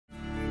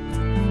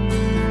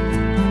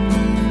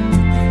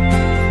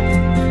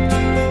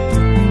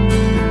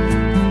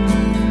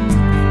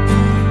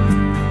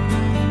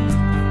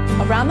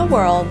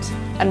world,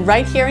 and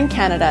right here in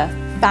Canada,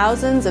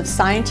 thousands of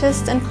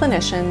scientists and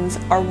clinicians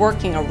are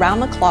working around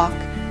the clock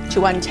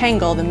to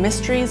untangle the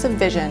mysteries of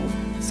vision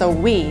so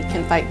we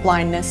can fight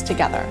blindness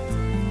together.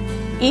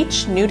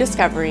 Each new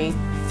discovery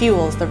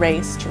fuels the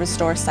race to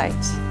restore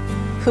sight.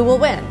 Who will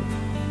win?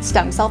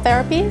 Stem cell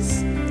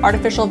therapies?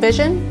 Artificial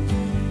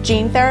vision?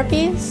 Gene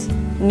therapies?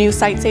 New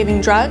sight-saving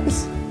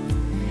drugs?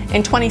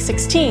 In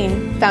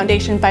 2016,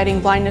 Foundation Fighting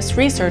Blindness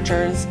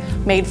researchers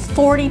made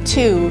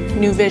 42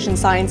 new vision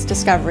science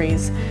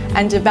discoveries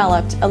and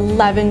developed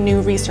 11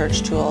 new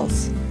research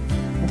tools.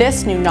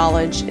 This new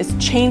knowledge is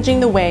changing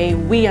the way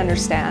we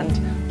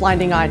understand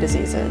blinding eye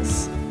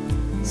diseases.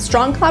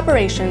 Strong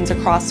collaborations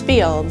across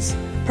fields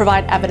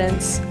provide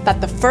evidence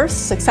that the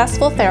first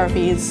successful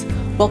therapies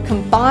will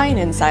combine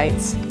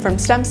insights from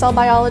stem cell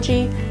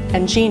biology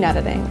and gene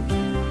editing.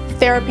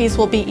 Therapies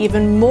will be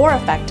even more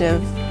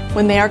effective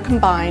when they are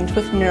combined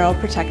with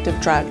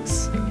neuroprotective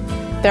drugs.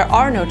 There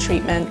are no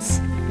treatments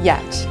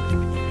yet.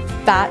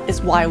 That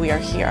is why we are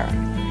here.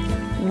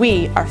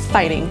 We are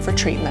fighting for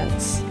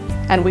treatments,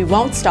 and we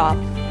won't stop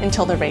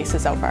until the race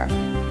is over.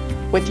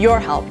 With your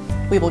help,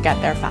 we will get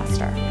there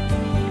faster.